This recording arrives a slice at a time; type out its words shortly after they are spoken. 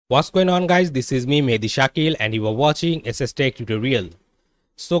What's going on, guys? This is me, Mehdi Shakil, and you are watching SSTec tutorial.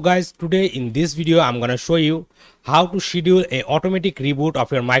 So guys, today in this video I'm gonna show you how to schedule a automatic reboot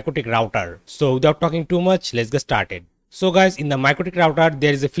of your Mikrotik router. So without talking too much, let's get started. So guys, in the Mikrotik router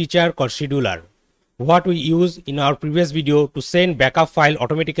there is a feature called scheduler, what we use in our previous video to send backup file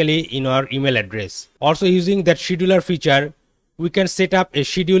automatically in our email address. Also, using that scheduler feature, we can set up a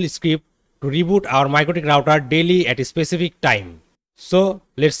schedule script to reboot our Mikrotik router daily at a specific time. So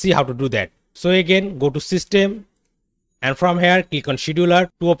let's see how to do that. So again, go to System, and from here click on Scheduler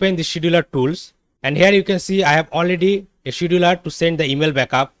to open the scheduler tools. And here you can see I have already a scheduler to send the email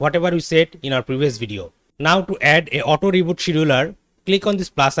backup, whatever we set in our previous video. Now to add a auto reboot scheduler, click on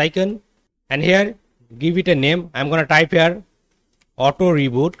this plus icon, and here give it a name. I'm gonna type here auto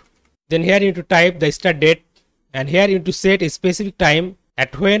reboot. Then here you need to type the start date, and here you need to set a specific time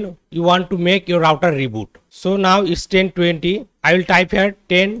at when you want to make your router reboot. So now it's 10:20. I will type here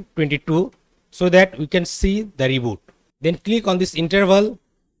 10:22 so that we can see the reboot. Then click on this interval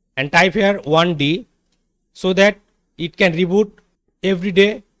and type here 1D so that it can reboot every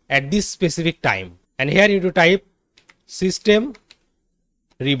day at this specific time. And here you need to type system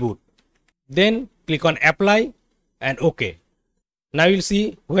reboot. Then click on apply and OK. Now you'll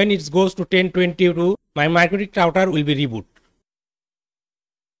see when it goes to 10:22, my Mikrotik router will be reboot.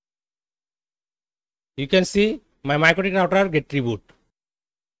 You can see my Mikrotik router get reboot.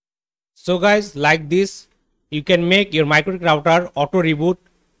 So guys, like this, you can make your Mikrotik router auto reboot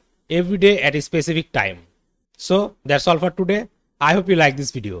every day at a specific time. So that's all for today. I hope you like this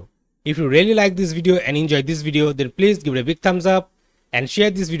video. If you really like this video and enjoy this video, then please give it a big thumbs up and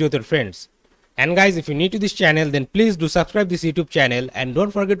share this video with your friends. And guys, if you're new to this channel, then please do subscribe this YouTube channel and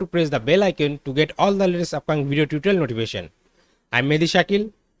don't forget to press the bell icon to get all the latest upcoming video tutorial notification. I'm Mehdi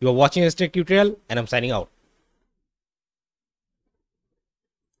Shakil. You are watching SSTec tutorial, and I'm signing out.